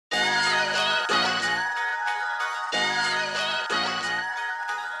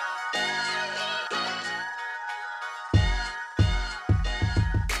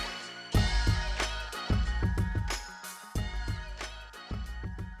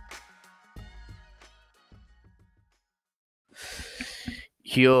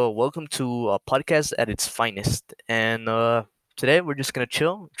Yo, welcome to a podcast at its finest. And today we're just gonna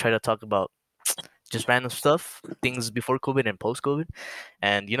chill, try to talk about just random stuff, things before COVID and post COVID,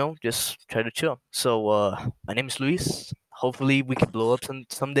 and just try to chill. So my name is Luis. Hopefully we could blow up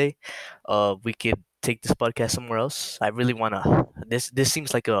someday. We could take this podcast somewhere else. I really wanna. This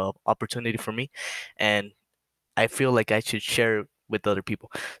seems like a opportunity for me, and I feel like I should share it with other people.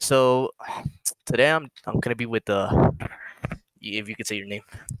 So today I'm gonna be with if you could say your name,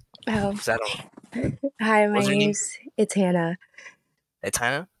 Oh, 'cause I don't. hi, What's your name? it's Hannah. It's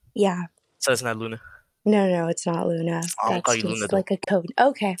Hannah. Yeah. So it's not Luna. No, it's not Luna. I'm gonna call That's you Luna just though. like a code.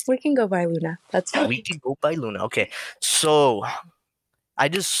 Okay, we can go by Luna. That's fine. We can go by Luna. Okay. So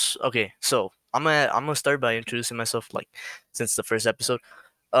okay. So I'm gonna start by introducing myself like since the first episode.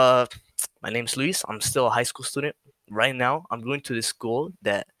 Uh, my name's Luis. I'm still a high school student. Right now, I'm going to this school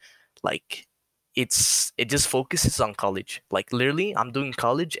that like it just focuses on college. Like literally, I'm doing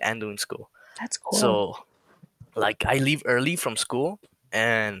college and doing school. That's cool. So like I leave early from school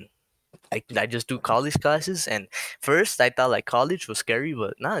and I just do college classes. And first I thought like college was scary,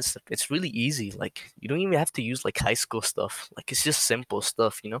 but no, it's really easy. Like you don't even have to use like high school stuff. Like it's just simple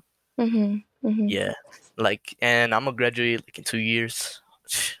stuff. Mhm. Mhm. Yeah. Like, and I'm gonna graduate like in 2 years.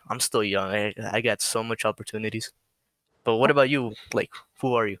 I'm still young. I got so much opportunities. But what about you? Like,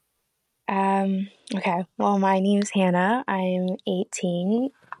 who are you? Okay. Well, my name's Hannah. I'm 18.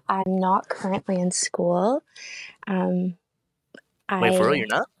 I'm not currently in school. Um. Wait, for real? I You're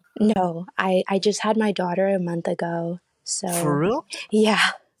not? no. I just had my daughter a month ago. For So real? yeah.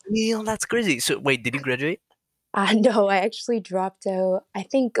 That's crazy. So wait, did you graduate? No, I actually dropped out. I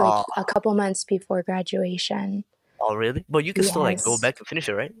think like Oh, a couple months before graduation. oh, really? But you can still like go Yes. back and finish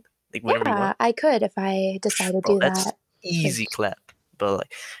it, right? Like whenever you Yeah, want. I could if I decide to Bro, do that's that. Like, easy clap. But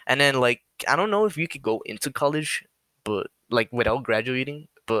like, and then like, I don't know if you could go into college, but like without graduating.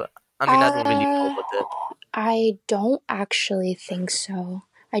 But I mean, I don't really know uh, about that. I don't actually think so.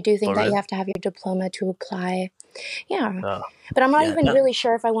 I do Oh, think that you really? have to have your diploma to apply. Yeah, Uh, but I'm not yeah, even that, really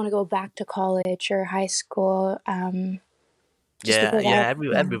sure if I want to go back to college or high school. Just yeah, because yeah. I,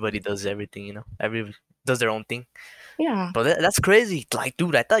 yeah, Everybody does everything. Every does their own thing. yeah. But that's crazy. Like,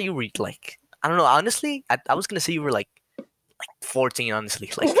 dude, I thought you were like, I don't know. Honestly, I was gonna say you were like 14. Honestly,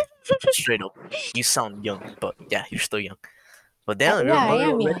 like straight up, you sound young, but yeah, you're still young. But damn, you're a Yeah, I mother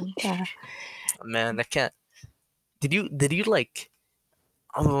am already. young. Yeah. Man, I can't. Did you like?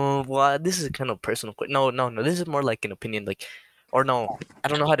 Oh, well, this is a kind of personal question. No, no, no. This is more like an opinion, like, or no, I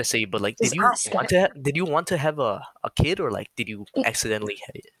don't know how to say it, but like, Just ask it. did you want to have a kid, or like, did you accidentally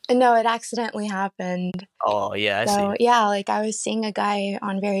have it? No, it accidentally happened. Oh, yeah, I see. So yeah, like I was seeing a guy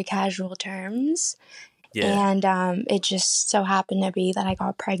on very casual terms, Yeah, and it just so happened to be that I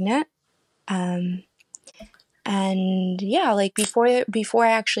got pregnant. Um, and yeah, like before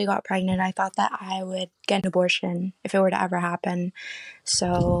I actually got pregnant, I thought that I would get an abortion if it were to ever happen.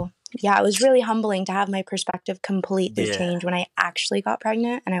 So yeah, it was really humbling to have my perspective completely yeah, change when I actually got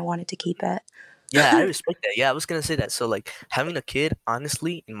pregnant and I wanted to keep it. yeah. I respect that. Yeah, I was gonna say that. So like, having a kid,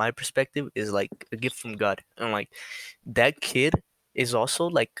 honestly, in my perspective, is like a gift from God, and like that kid is also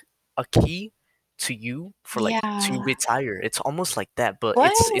like a key to you for like to Yeah. retire. It's almost like that, but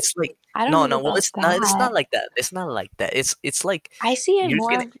What? it's like I don't no, know no. Well, about it's that. not like that. It's not like that. It's like I see it you're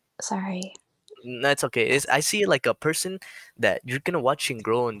more gonna. of, sorry. No, it's okay. I see it like a person that you're gonna watch him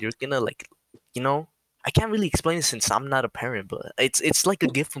grow, and you're gonna like, you know. I can't really explain it since I'm not a parent, but it's like a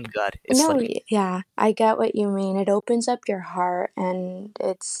gift from God. It's No, like yeah, I get what you mean. It opens up your heart and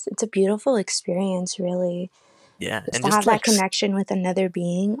it's a beautiful experience really. yeah, Just and to just have that like connection with another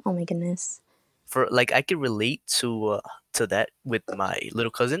being. Oh my goodness. for like I can relate to that with my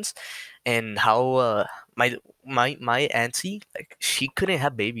little cousins and how my my auntie like she couldn't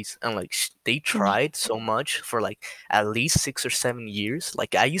have babies and like they tried so much for like at least 6 or 7 years.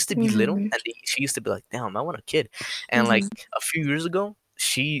 Like I used to be little Mm-hmm. and she used to be like, damn, I want a kid. And like Mm-hmm. a few years ago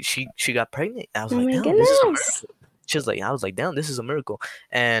she got pregnant. I was Oh like, my damn, this is a goodness. miracle. She was like, I was like, damn, this is a miracle.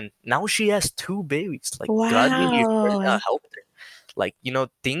 And now she has two babies. Like God really Wow. helped her. Like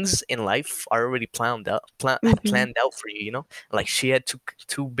things in life are already Mm-hmm. planned out for you. Like she had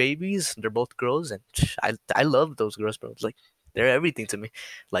two babies, they're both girls, and I love those girls, bro. It's like they're everything to me.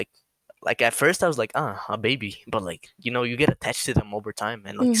 like like at first I was like, a baby, but like you get attached to them over time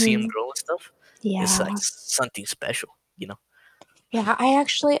and like see them Mm-hmm. grow and stuff. It's like Yeah. something special. Yeah, I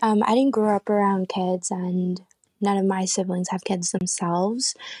actually I didn't grow up around kids and none of my siblings have kids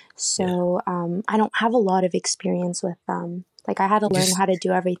themselves. Yeah, So I don't have a lot of experience with them. Like I had to learn just how to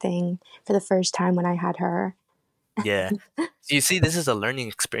do everything for the first time when I had her. Yeah. So you see, this is a learning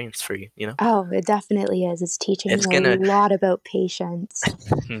experience for you. You know, Oh, it definitely is. It's teaching me it's a gonna, lot about patience.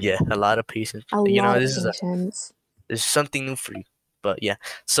 yeah, a lot of patience. A You know, lot of patience. this is something new for you. But yeah.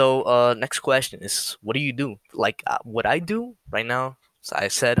 So next question is, what do you do? Like what I do right now. So I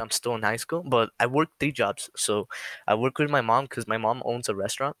said I'm still in high school, but I work three jobs. So I work with my mom because my mom owns a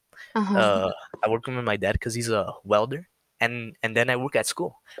restaurant. Uh-huh. Uh, I work with my dad because he's a welder, and then I work at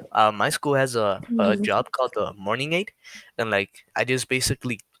school. My school has a Mhm. job called the morning aide, and like I just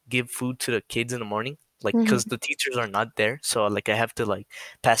basically give food to the kids in the morning, like because Mhm. the teachers are not there, so like I have to like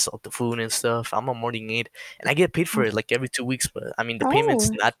pass out the food and stuff. I'm a morning aide, and I get paid for it like every 2 weeks. But I mean the payment's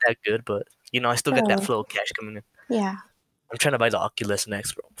Oh, not that good, but I still get that so flow of cash coming in. yeah. I'm trying to buy the Oculus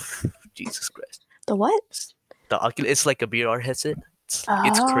next, bro. Jesus Christ, The what? the Oculus, it's like a VR headset.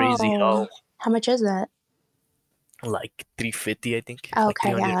 It's crazy Oh, how how much is it? like 350, I think, like Okay,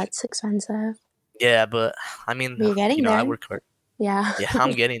 300. yeah, it's expensive. Yeah, but I mean, But you're getting I there. work hard. Yeah. Yeah,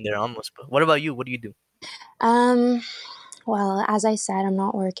 I'm getting there almost. But what about you? What do you do? Um, well, as I said, I'm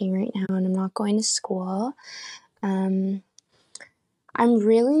not working right now and I'm not going to school. Um, I'm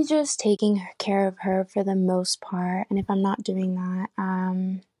really just taking care of her for the most part, and if I'm not doing that,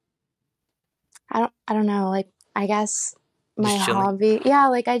 I don't know, like I guess my Just chilling. hobby, yeah,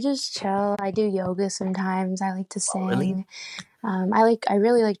 like I just chill. I do yoga sometimes. I like to Oh, really? sing. I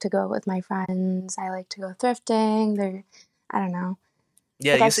really like to go out with my friends. I like to go thrifting. I don't know.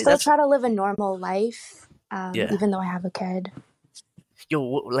 Yeah, Like I you see, still that's try to live a normal life, yeah. even though I have a kid. Yo,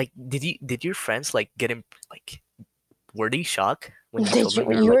 like, did your friends like get him like were they shocked when you Did told you?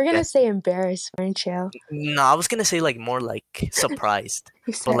 them you were You like were gonna that? say embarrassed, weren't you? No, I was gonna say like more like surprised,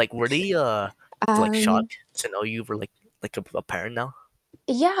 You but said, like were they like um, shocked to know you were like a parent now?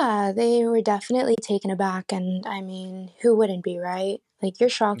 yeah, they were definitely taken aback, and I mean, who wouldn't be, right? Like you're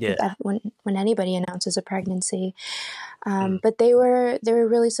shocked Yeah. when anybody announces a pregnancy. Mm, But they were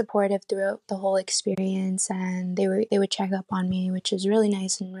really supportive throughout the whole experience, and they would check up on me, which is really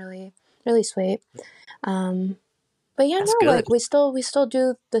nice and really really sweet. Um, but yeah, that's no, good. like we still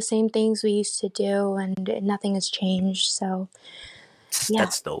do the same things we used to do, and nothing has changed. So yeah,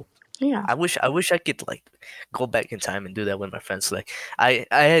 That's dope. yeah. I wish I could like go back in time and do that with my friends. Like I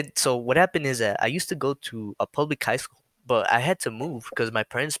had so what happened is that I used to go to a public high school, but I had to move because my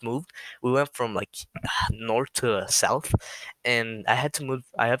parents moved. We went from like north to south, and I have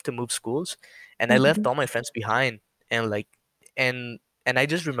to move schools, and I left Mhm. all my friends behind, and like and and I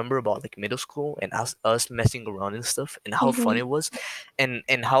just remember about like middle school and us messing around and stuff and how fun Mhm. it was, and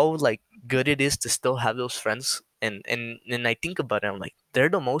how like good it is to still have those friends and I think about it, I'm like they're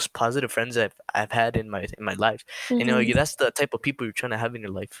the most positive friends I've had in my life. And Mhm. that's the type of people you're trying to have in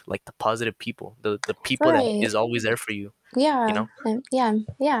your life, like the positive people, the people that Right. is always there for you, you Yeah. know? Yeah.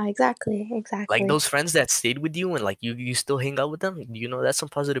 Yeah. Exactly. Like Exactly. those friends that stayed with you and like you still hang out with them, that's some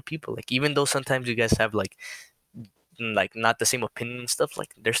positive people. Like even though sometimes you guys have like not the same opinion and stuff,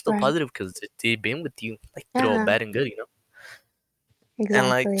 like they're still Right. positive because they've been with you like through all Yeah. bad and good, and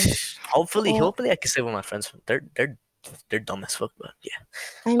like Exactly. Well, hopefully I can say with my friends, they're dumb as fuck, but yeah.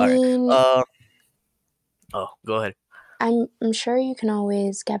 I All right. mean, Oh, go ahead. I'm sure you can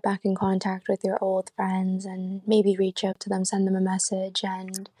always get back in contact with your old friends and maybe reach out to them, send them a message,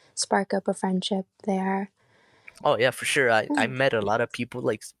 and spark up a friendship there. Oh yeah, for sure. I Hmm. met a lot of people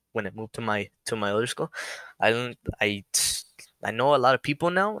like when I moved to my other school. I don't I know a lot of people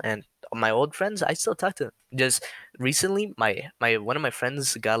now, and my old friends I still talk to them. Just recently, my one of my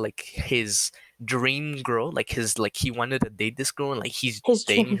friends got like his dream girl, like his like he wanted to date this girl, and like he's His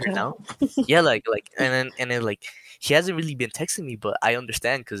dating dream her now. girl. Yeah, like and then like he hasn't really been texting me, but I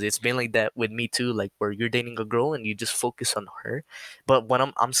understand because it's been like that with me too. Like where you're dating a girl and you just focus on her, but when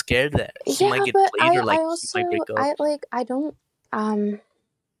I'm scared that he might Yeah, get but played I or I like he might also break up. I don't um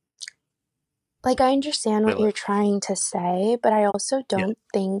like I understand Wait, what what? you're trying to say, but I also Yeah. don't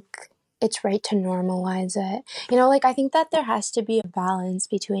think it's right to normalize it. Like I think that there has to be a balance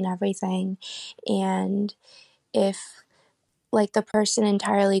between everything. And if like the person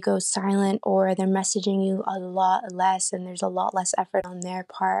entirely goes silent or they're messaging you a lot less and there's a lot less effort on their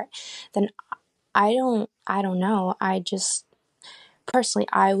part, then I don't know. I just personally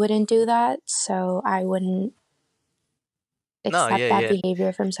I wouldn't do that, so I wouldn't No, accept yeah, that yeah.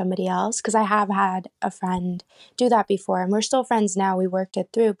 behavior from somebody else because I have had a friend do that before and we're still friends now. We worked it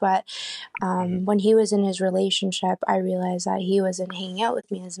through, but Hmm. when he was in his relationship, I realized that he wasn't hanging out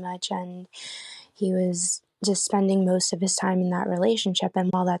with me as much and he was just spending most of his time in that relationship.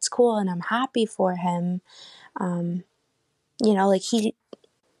 And while that's cool and I'm happy for him, um, like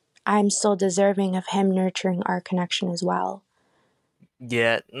I'm still deserving of him nurturing our connection as well.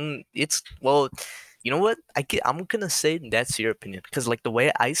 Yeah, it's well. you know what? I'm gonna say that's your opinion because like the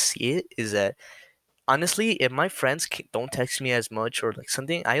way I see it is that honestly, if my friends don't text me as much or like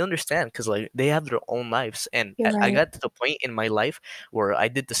something, I understand because like they have their own lives, and You're I right. got to the point in my life where I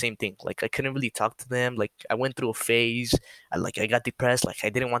did the same thing. Like I couldn't really talk to them. Like I went through a phase. I got depressed. Like I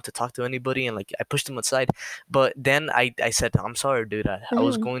didn't want to talk to anybody, and like I pushed them aside. But then I said, I'm sorry, dude. I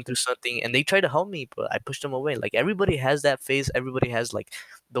was Hmm. going through something, and they tried to help me, but I pushed them away. Like everybody has that phase. Everybody has like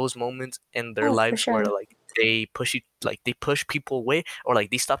those moments in their Oh, for lives where sure. like they push people away or like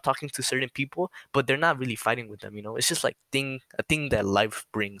they stop talking to certain people, but they're not really fighting with them, you know. It's just like a thing that life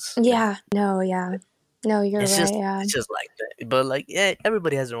brings, you know. Yeah. No. Yeah. No, you're It's right. just Yeah. it's just like that. But like yeah,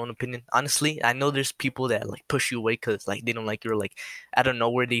 everybody has their own opinion. Honestly, I know there's people that like push you away because like they don't like you or like out of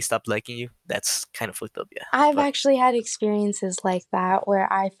nowhere they stop liking you. That's kind of fucked up, yeah. I've But actually had experiences like that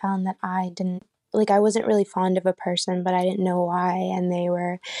where I found that I didn't like I wasn't really fond of a person, but I didn't know why, and they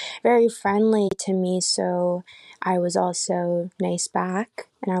were very friendly to me, so I was also nice back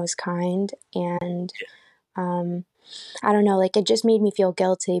and I was kind, and um I don't know, like it just made me feel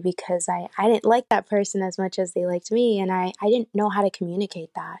guilty because I didn't like that person as much as they liked me, and I didn't know how to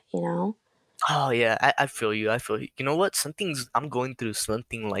communicate that, you know? oh yeah, I feel you. I feel you. You know what? I'm going through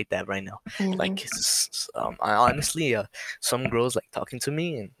something like that right now. Yeah. Like I honestly, some girls like talking to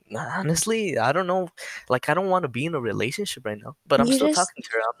me, and honestly, I don't know. Like I don't want to be in a relationship right now, but I'm You still just talking to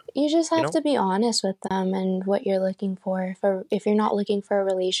her. you just You have know? to be honest with them and what you're looking for. If you're not looking for a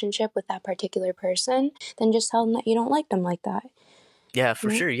relationship with that particular person, then just tell them that you don't like them like that. Yeah, You for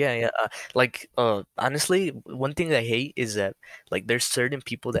know? sure. Yeah, yeah. Honestly, one thing I hate is that like there's certain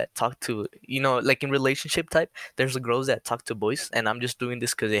people that talk to, you know, like in relationship type, there's girls that talk to boys, and I'm just doing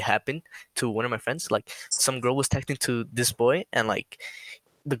this because it happened to one of my friends. Like some girl was texting to this boy, and like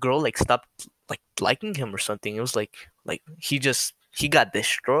the girl like stopped like liking him or something. It was like he got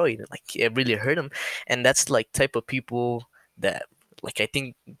destroyed. Like it really hurt him, and that's like type of people that like I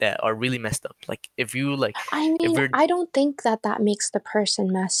think that are really messed up. Like if you like I if mean, you're I don't think that that makes the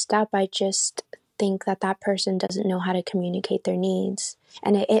person messed up. I just think that that person doesn't know how to communicate their needs.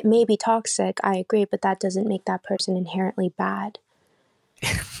 And it may be toxic, I agree, but that doesn't make that person inherently bad.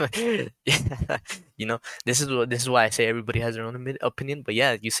 yeah, you know, this is why I say everybody has their own opinion. But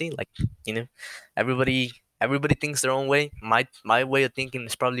yeah, you see, like you know, everybody thinks their own way. My way of thinking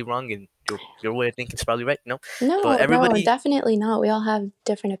is probably wrong, and your way of thinking is probably right. You know, but No, no, everybody, definitely not. We all have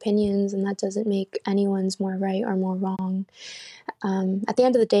different opinions, and that doesn't make anyone's more right or more wrong. At the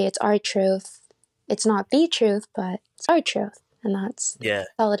end of the day, it's our truth. It's not the truth, but it's our truth, and that's yeah,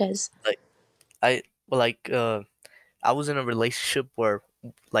 all it is. like I like I was in a relationship where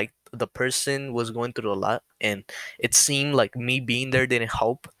like the person was going through a lot, and it seemed like me being there didn't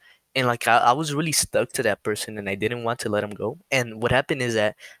help. And like I was really stuck to that person, and I didn't want to let him go. And what happened is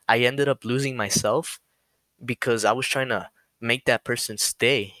that I ended up losing myself because I was trying to make that person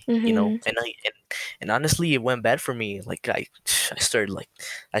stay, you know. Mm-hmm. And honestly, it went bad for me. Like I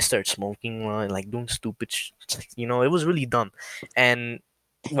started smoking and like doing stupid, you know. It was really dumb. And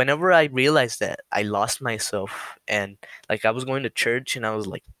whenever I realized that, I lost myself, and like I was going to church, and I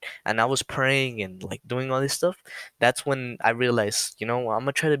was praying and like doing all this stuff. That's when I realized, you know, I'm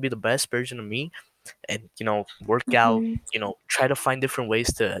gonna try to be the best version of me, and you know, work out, Mm-hmm. you know, try to find different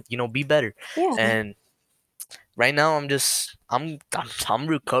ways to, you know, be better. Yeah. And right now I'm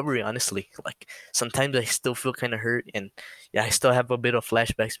recovering, honestly. Like sometimes I still feel kind of hurt, and yeah, I still have a bit of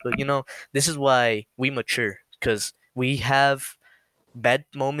flashbacks, but you know, this is why we mature, because we have bad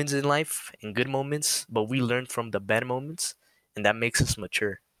moments in life and good moments, but we learn from the bad moments, and that makes us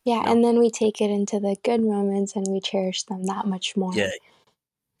mature, Yeah, you know. and then we take it into the good moments and we cherish them that much Yeah, more.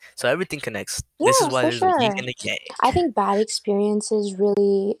 so everything connects. This is Yeah, why for there's a yin sure. and a yang. I think bad experiences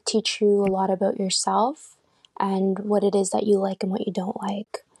really teach you a lot about yourself and what it is that you like and what you don't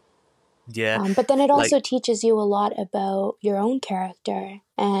like. Yeah, But then it like also teaches you a lot about your own character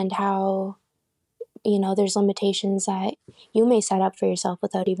and how, there's limitations that you may set up for yourself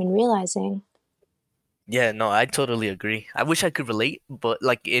without even realizing. yeah, no, I totally agree. I wish I could relate, but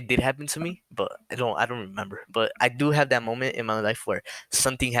like it did happen to me, but I don't remember. But I do have that moment in my life where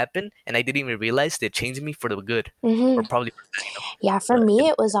something happened and I didn't even realize it changed me for the good, Hmm. or probably for the, you know. Yeah, for But me,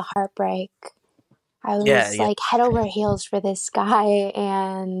 it was a heartbreak. I yeah, was yeah. like head over heels for this guy,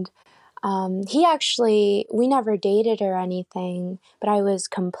 and he actually, we never dated or anything, but I was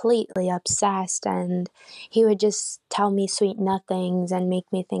completely obsessed. And he would just tell me sweet nothings and make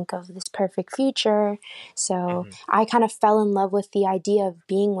me think of this perfect future. So Hmm. I kind of fell in love with the idea of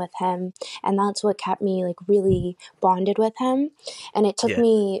being with him. And that's what kept me like really bonded with him. And Yeah. it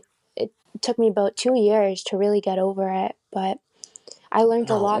took me about 2 years to really get over it. But I learned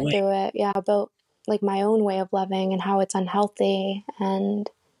a No lot way. through it. Yeah, about like my own way of loving and how it's unhealthy, and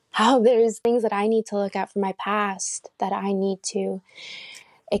how there's things that I need to look at from my past that I need to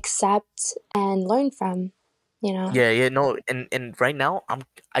accept and learn from, you know? Yeah, no, and right now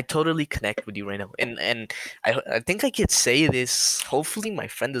I totally connect with you right now, and I think I could say this. Hopefully, my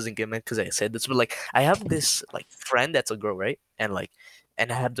friend doesn't get mad because I said this, but like I have this like friend that's a girl, right? And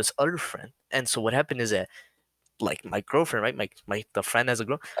I have this other friend, and so what happened is that like my girlfriend, right? My the friend as a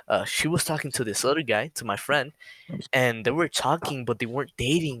girl, she was talking to this other guy, to my friend, and they were talking, but they weren't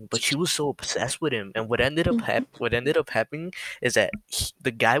dating. But she was so obsessed with him, and what ended up happening is that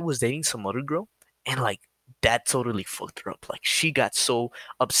the guy was dating some other girl, and like that totally fucked her up. Like she got so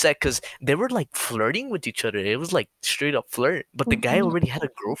upset because they were like flirting with each other. It was like straight up flirt, but the guy Mm-hmm. already had a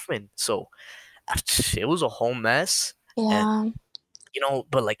girlfriend, so it was a whole mess. And Yeah.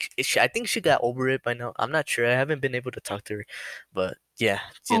 but like I think she got over it by now. I'm not sure. I haven't been able to talk to her, but yeah,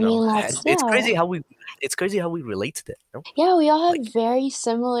 I mean, that's, it's yeah. crazy how we relate to that. No, Yeah, we all like have very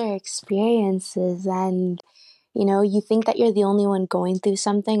similar experiences, and you know, you think that you're the only one going through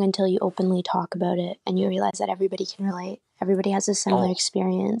something until you openly talk about it and you realize that everybody can relate. Everybody has a similar oh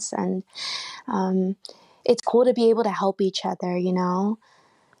experience, and um, it's cool to be able to help each other, you know?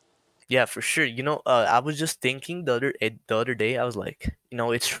 yeah, for sure. I was just thinking the other day. I was like,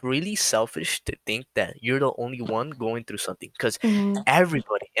 it's really selfish to think that you're the only one going through something because Mm-hmm.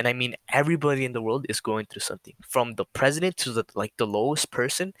 everybody, and I mean everybody in the world, is going through something. From the president to the lowest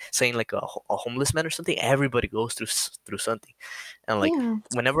person, saying like a homeless man or something. Everybody goes through something. And like Yeah.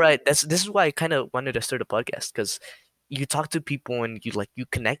 whenever this is why I kind of wanted to start a podcast because you talk to people and you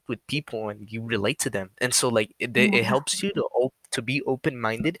connect with people and you relate to them, and so like it Yeah. helps you to be open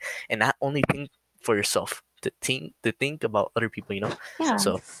minded and not only think for yourself, to think about other people. Yeah.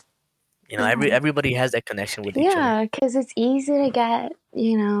 So Yeah. everybody has that connection with each other. Yeah, because it's easy to get,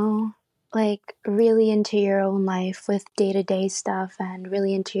 you know, like really into your own life with day to day stuff and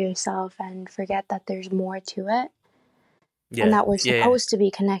really into yourself and forget that there's more to it, and Yeah, that we're yeah, supposed to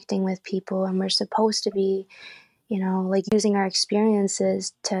be connecting with people and we're supposed to be, you know, like using our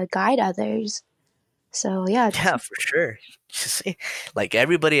experiences to guide others. So, yeah, yeah, for sure. See, like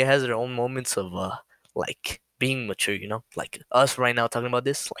everybody has their own moments of like being mature. Like us right now talking about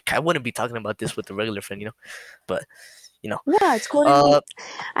this. Like I wouldn't be talking about this with a regular friend. But you know, yeah, it's cool to meet. uh,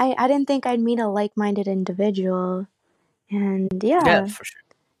 I didn't think I'd meet a like minded individual. And yeah, yeah, for sure.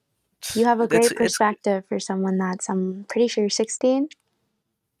 you have a It's great it's perspective for someone that's, I'm pretty sure, 16.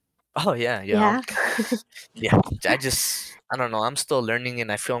 oh yeah, yeah, Yeah. yeah. I don't know. I'm still learning,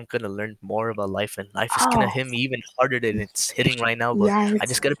 and I feel I'm gonna learn more about life, and life is gonna Oh, hit me even harder than it's hitting right now. But I yes.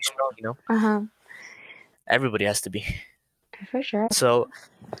 just gotta be strong. Uh huh. Everybody has to be. For sure. So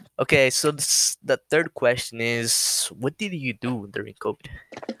okay, so the third question is, what did you do during COVID?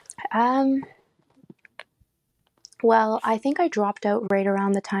 Um, well, I think I dropped out right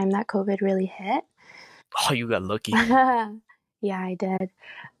around the time that COVID really hit. Oh, you got lucky. Yeah, I did.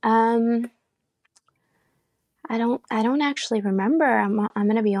 Um, I don't actually remember. I'm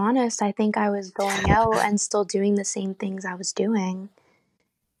gonna be honest. I think I was going out and still doing the same things I was doing.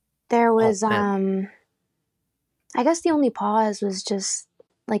 There Oh was man. I guess the only pause was just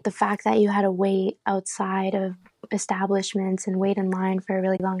like the fact that you had to wait outside of establishments and wait in line for a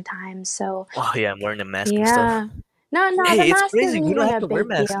really long time. So, Oh yeah, I'm wearing a mask and stuff. yeah. No, the Hey, it's mask crazy. isn't We don't even have a to wear big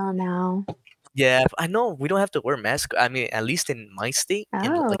masks. deal now. Yeah, I know we don't have to wear masks. I mean, at least in my state,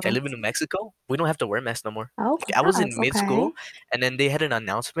 like I Oh, live in New Mexico, we don't have to wear masks no more. oh, Like I was crap. in mid Okay. school, and then they had an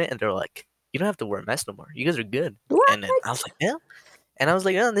announcement, and they're like, "You don't have to wear masks no more. You guys are good." And then I was What? like, "Yeah," and I was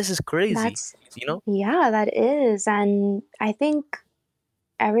like, "Oh, this is crazy," That's, you know? yeah, that is. And I think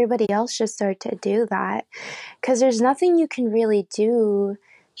everybody else should start to do that because there's nothing you can really do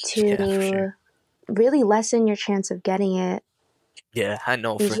Yeah, for sure. to really lessen your chance of getting it. Yeah, I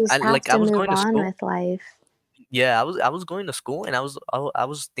know. You I just have like I to was move going to on school. with life. Yeah, I was going to school, and I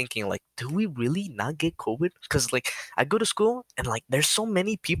was thinking like, do we really not get COVID? Because like I go to school, and like there's so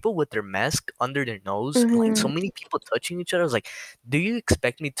many people with their mask under their nose, and like so Hmm. many people touching each other. I was like, do you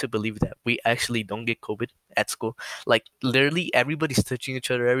expect me to believe that we actually don't get COVID at school? Like literally everybody's touching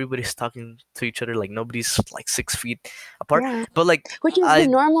each other, everybody's talking to each other, like nobody's like 6 feet apart. Yeah. But like Which is the I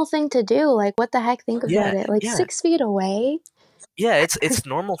normal thing to do. Like, what the heck? Think yeah, about it. Like, yeah. 6 feet away? Yeah, it's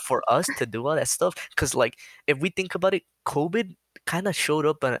normal for us to do all that stuff because like if we think about it, COVID kind of showed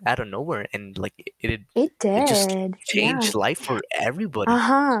up out of nowhere, and like It it just did. Yeah. changed life for everybody.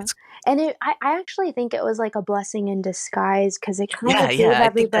 Uh-huh. It's And I actually think it was like a blessing in disguise because it kind yeah, of gave yeah, I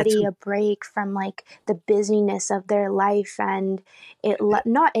think that everybody too. a break from like the busyness of their life, and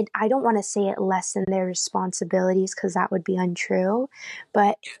not it, I don't want to say it lessened their responsibilities because that would be untrue,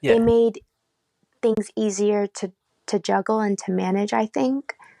 but it Yeah, made things easier to juggle and to manage, I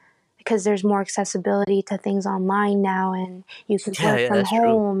think, because there's more accessibility to things online now, and you can Yeah, work yeah, from that's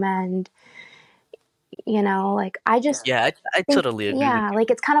true. home, and like I just Yeah, I think, totally agree with yeah, you. like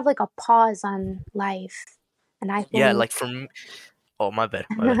it's kind of like a pause on life. And I Yeah, think like from oh, my bad,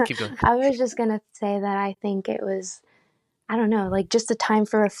 my bad. Keep going. I was just gonna say that I think it was, I don't know, like just a time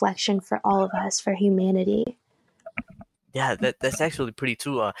for reflection for all of us, for humanity. Yeah, that's actually pretty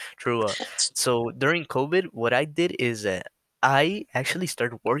true. True. So during COVID, what I did is I actually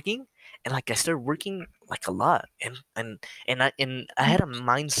started working, and like I started working like a lot, and I had a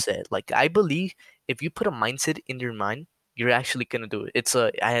mindset. Like I believe if you put a mindset in your mind, you're actually gonna do it. It's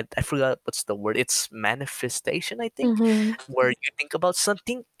a I forgot what's the word. It's manifestation, I think, Mm-hmm. where you think about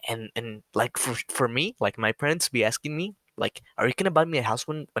something, and like for me, like my parents be asking me. Like, are you gonna buy me a house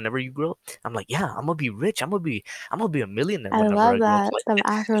whenever you grow up? I'm like, yeah, I'm gonna be rich. I'm gonna be a millionaire I whenever love I grow up. that, some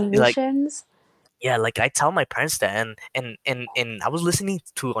Like affirmations. yeah, like I tell my parents that, and I was listening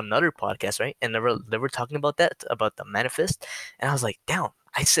to another podcast, right? And they were talking about that, about the manifest, and I was like, damn.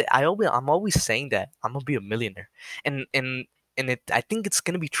 I'm always saying that I'm gonna be a millionaire, and I think it's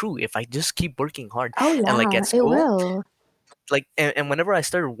gonna be true if I just keep working hard, Oh and like yeah, at it school, will. like and whenever I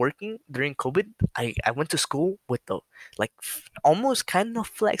started working during COVID, I went to school with the like almost kind of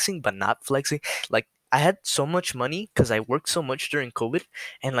flexing but not flexing. Like I had so much money because I worked so much during COVID,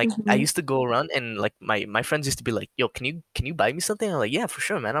 and like I Mm-hmm. used to go around and like my friends used to be like, "Yo, can you buy me something?" I'm like, "Yeah, for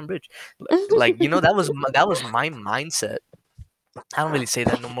sure, man. I'm rich." Like that was my mindset. I don't really say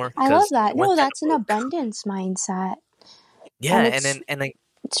that no more I love because that. it went No, kind of that's an broke. abundance mindset. Yeah, And and like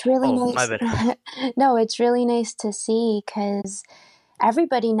it's really oh my nice. bad. No, it's really nice to see, because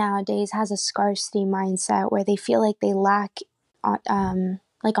everybody nowadays has a scarcity mindset where they feel like they lack on,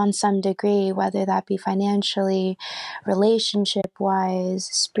 like on some degree, whether that be financially, relationship wise,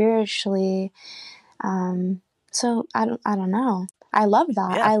 spiritually. So I don't know. I love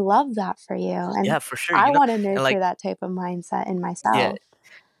that. Yeah, I love that for you. And yeah, for sure. I want to And like nurture that type of mindset in yeah, myself.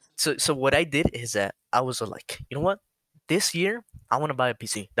 so what I did is that I was like, you know what? This year I want to buy a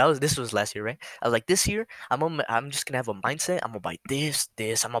PC. This was last year, right? I was like, this year I'm just gonna have a mindset. I'm gonna buy this.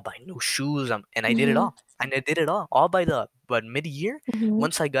 I'm gonna buy new shoes. And I did it Mm-hmm. all. And I did it all by the but mid year. Mm-hmm.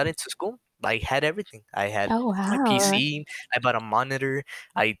 Once I got into school, I had everything. I had Oh my wow. PC. I bought a monitor.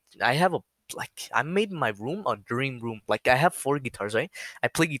 I have a like I made my room a dream room. Like I have four guitars, right? I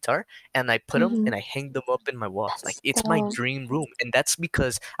play guitar and I put them Mm-hmm. and I hang them up in my walls. Like That's it's my so. dream room, and that's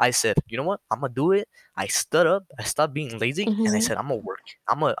because I said, you know what, I'm gonna do it. I stood up, I stopped being lazy, and I Mm-hmm. said, I'm gonna work.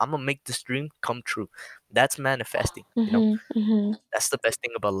 I'm gonna make this dream come true. That's manifesting. Mm-hmm. Mm-hmm. That's the best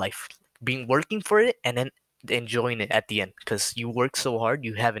thing about life. Being working for it and then enjoying it at the end, because you work so hard,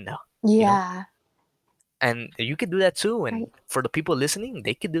 you have it now. You know, Yeah. and you could do that too. I, And for the people listening,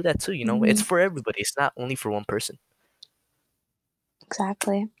 they could do that too. It's mhm. for everybody. It's not only for one person.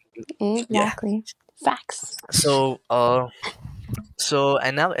 Exactly. Yeah. Exactly. Facts. So,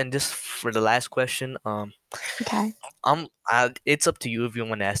 and now, and just for the last question, Okay. it's up to you if you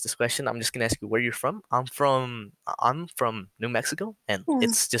want to ask this question. I'm just gonna ask you where you're from. I'm from New Mexico, and Yeah.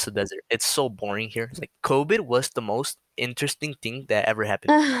 it's just a desert. It's so boring here. It's like COVID was the most interesting thing that ever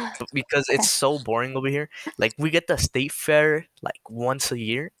happened, because it's Okay. so boring over here. Like we get the state fair like once a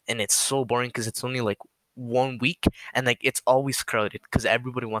year, and it's so boring because it's only like 1 week, and like it's always crowded because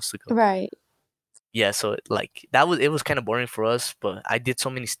everybody wants to go. Right. Yeah, so like it was kind of boring for us, but I did so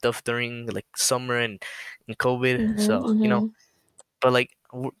many stuff during like summer and COVID, Mm-hmm. so Mm-hmm. but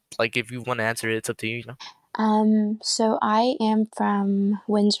like if you want to answer it, it's up to you. So I am from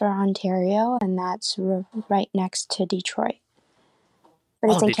Windsor, Ontario, and that's right next to Detroit, but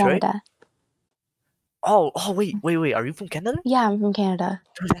it's Oh, in Detroit. Canada. Oh, wait. Are you from Canada? Yeah, I'm from Canada.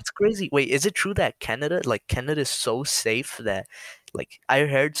 Dude, that's crazy. Wait, is it true that Canada is so safe that, like, I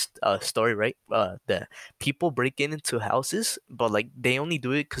heard a story, right? The people break into houses, but like they only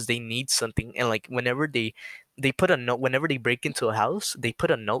do it because they need something, and like whenever they put a note, whenever they break into a house, they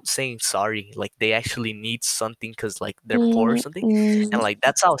put a note saying sorry, like they actually need something because like they're poor or something, and Mm, like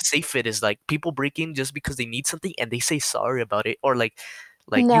that's how safe it is. Like people break in just because they need something, and they say sorry about it, or like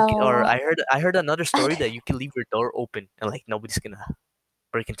or no. I heard another story that you can leave your door open and like nobody's gonna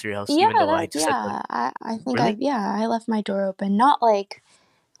break into your house, Yeah, even though I just said sorry. I think Really? I left my door open, not like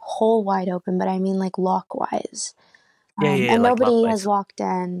whole wide open, but I mean like lock wise. Yeah, And like nobody has clockwise. walked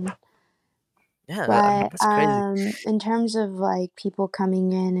in. Yeah, I mean But that's crazy. in terms of like people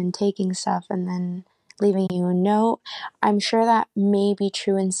coming in and taking stuff and then leaving you a note, I'm sure that may be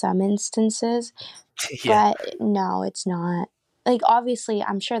true in some instances, Yeah, but no, it's not. Like obviously,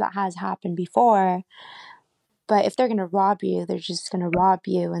 I'm sure that has happened before, But if they're gonna rob you, they're just gonna rob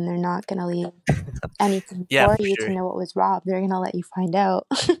you, and they're not gonna leave anything Yeah, for for you to sure. know what was robbed. They're gonna let you find out.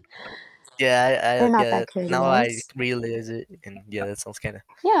 Yeah, They're I not get that it. Now I courteous. realize it, and yeah, that sounds kind of,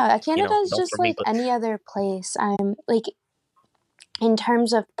 Yeah, Canada is dumb just for me, like but any other place. I'm like, in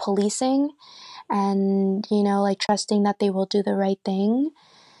terms of policing and, like trusting that they will do the right thing,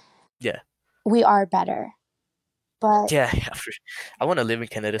 yeah, we are better. But, yeah, for sure. I want to live in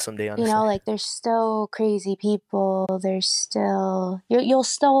Canada someday, honestly. like there's still crazy people. There's still, you'll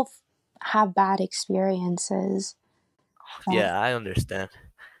still have bad experiences. But Yeah, I understand.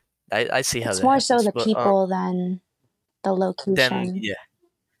 I see how it's that more so happens, the but people than the then location. yeah,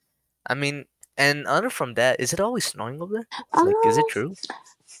 I mean, and other from that, is it always snowing over there? Like, is it Um, true?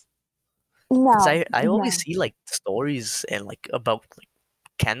 Because no, I always no. see like stories and like about like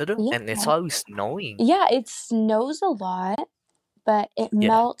Canada, and it's Yeah. always snowing. Yeah, it snows a lot, but it Yeah.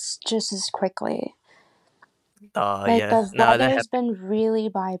 melts just as quickly. Like Yeah. the No, that weather's happened. been really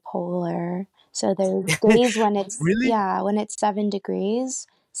bipolar. So there's days when Really? when it's 7 degrees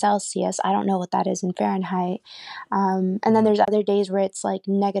Celsius. I don't know what that is in Fahrenheit. And then Mhm. there's other days where it's like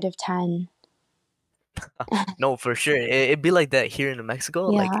 -10. No, for sure. It'd be like that here in Mexico.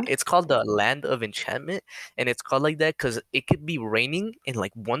 Like Yeah. it's called the Land of Enchantment, and it's called like that because it could be raining in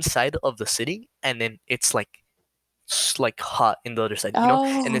like one side of the city, and then it's like hot in the other side, and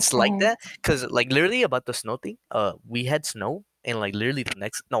Oh, it's like okay. that because like literally about the snow thing. We had snow, and like literally the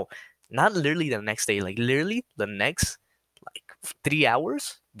next no, not literally the next day, like literally the next like 3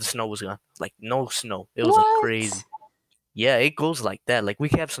 hours, the snow was gone. Like no snow. It was like What? crazy. Yeah, it goes like that. Like we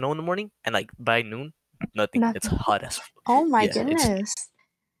can have snow in the morning, and like by noon, nothing. It's Nothing. hot as Oh my yeah. It's goodness.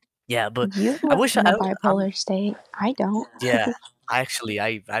 yeah, but You I live wish in a I'm bipolar state. I don't. yeah. I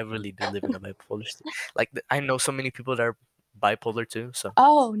really do live in a bipolar state. Like I know so many people that are bipolar too, so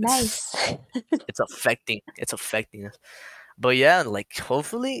Oh, it's nice. it's affecting us. But yeah, like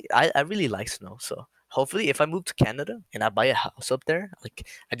hopefully I really like snow, so hopefully if I move to Canada and I buy a house up there, like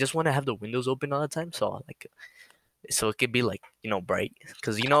I just want to have the windows open all the time, so like so it could be like bright,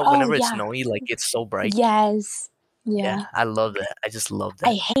 because Oh, whenever it's yeah. snowy, like it's so bright. Yes. Yeah, Yeah. I love that. I just love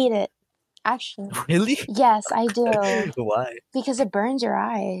I that. hate it. Actually. Really? Yes, I do. Why? Because it burns your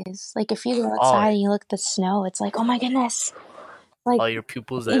eyes. Like if you go Oh, outside and you look at the snow, it's like, oh my goodness. Like, all your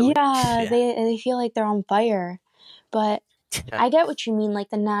pupils dilate. yeah, Yeah, they feel like they're on fire. But yeah, I get what you mean. Like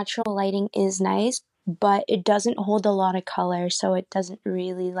the natural lighting is nice, but it doesn't hold a lot of color, so it doesn't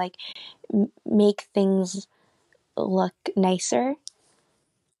really like make things look nicer.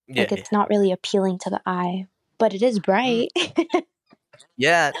 Like yeah, yeah. it's not really appealing to the eye, but it is Mm, bright.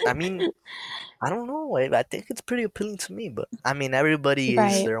 yeah. I mean, I don't know. I think it's pretty appealing to me, but I mean, everybody is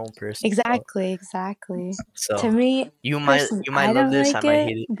Right. their own person. So, Exactly, exactly. so To me, personally, you might I love don't this. I like might it,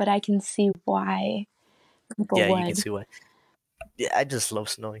 hate it. but I can see why people Yeah, you can would. see why. Yeah, I just love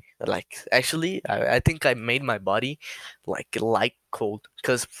snowing. Like, actually, I think I made my body like cold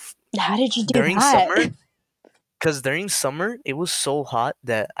because How did you do during that? summer, it was so hot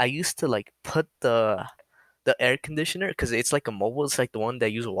that I used to like put the air conditioner, because it's like a mobile. It's like the one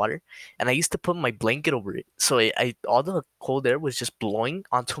that uses water, and I used to put my blanket over it, so I all the cold air was just blowing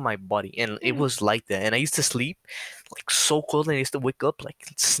onto my body, and it was like that. And I used to sleep like so cold, and I used to wake up like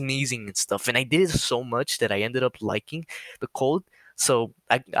sneezing and stuff. And I did it so much that I ended up liking the cold. So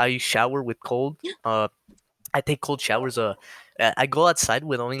I shower with cold. I take cold showers. I go outside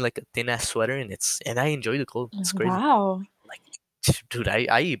with only like a thin ass sweater, and I enjoy the cold. It's crazy. Wow. Like, dude,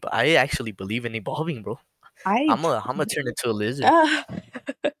 I actually believe in evolving, bro. I, I'm gonna turn into a lizard. uh,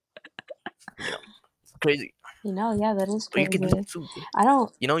 You know, it's crazy. yeah, that is But you can do that crazy. too, dude. I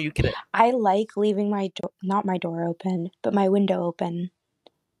don't, You could. I like leaving my door, not my door open, but my window open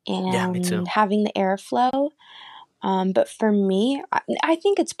Yeah, me too. and having the airflow. But for me, I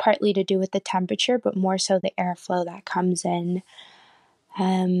think it's partly to do with the temperature, but more so the airflow that comes in.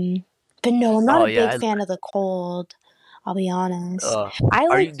 Um, but no, I'm not Oh a yeah. big fan of the cold. I'll be honest. Uh, I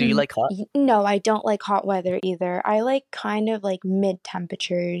are like, you? Do you like hot? no, I don't like hot weather either. I like kind of like mid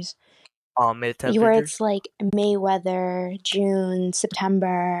temperatures, Mid where it's temperatures. like May weather, June,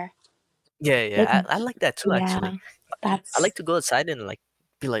 September. Yeah, Like, yeah. I like that too. yeah, Actually, I that's, like to go outside and like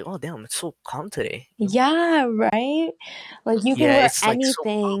be like, oh damn, it's so calm today. yeah, right? Like you can Yeah, wear it's like so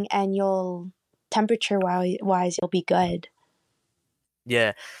calm. anything and temperature wise, you'll be good.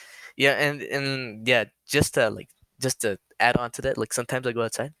 Yeah, yeah, and yeah, just to add on to that, like sometimes I go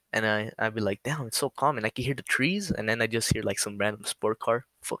outside and I'd be like, damn, it's so calm, and I can hear the trees, and then I just hear like some random sport car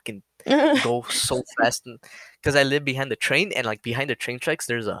fucking go so fast, because I live behind the train, and like behind the train tracks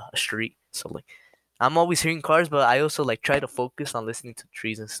there's a street, so like I'm always hearing cars, but I also like try to focus on listening to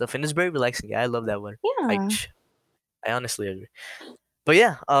trees and stuff, and it's very relaxing. Yeah, I love that weather. I Yeah. I honestly agree. But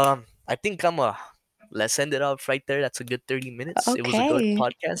yeah, I think let's end it off right there. That's a good 30 minutes. It was a good Okay.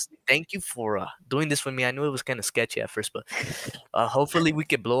 podcast. Thank you for doing this with me. I knew it was kind of sketchy at first, but hopefully we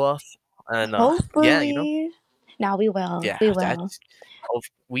could blow off. And yeah, Hopefully. Now we will. yeah, We will. that's hope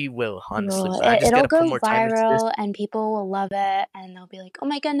we will We honestly. will. But I just It'll gotta put go more time into this. viral and people will love it and they'll be like, "Oh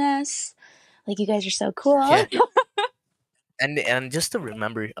my goodness. Like you guys are so cool." Yeah, and just to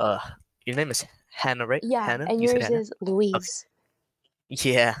remember, your name is Hannah, right? Yeah, Hannah, and you said yours Hannah. is Okay. Louise.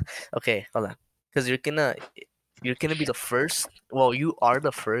 Yeah. Okay. Hold on. Because you're gonna be the first. Well, you are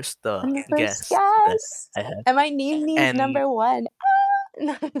the first I'm the first guest that guest. I have, And my name's and number one.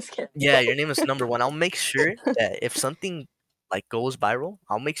 No, I'm just kidding. yeah, your name is number one. I'll make sure that if something like goes viral,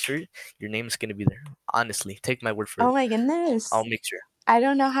 I'll make sure your name is gonna be there. Honestly, take my word for Oh it. my I'll goodness. make sure. I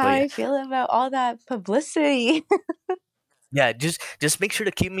don't know how But yeah, I feel about all that publicity. yeah. Just make sure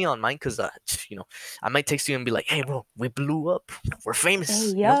to keep me on mind, cause I might text you and be like, "Hey, bro, we blew up. We're Hey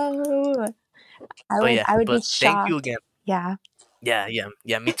famous." yo. I But would yeah, I would be but thank you shocked. again. Yeah. Yeah, yeah,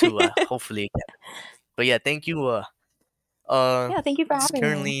 yeah. Me too. Hopefully again. But yeah, thank you. Yeah, thank you for It's having me.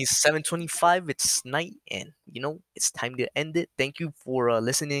 currently 7:25. It's night, and it's time to end it. Thank you for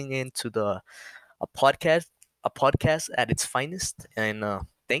listening in to the a podcast, a podcast at its finest, and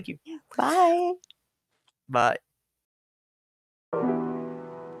thank you. Bye. Bye.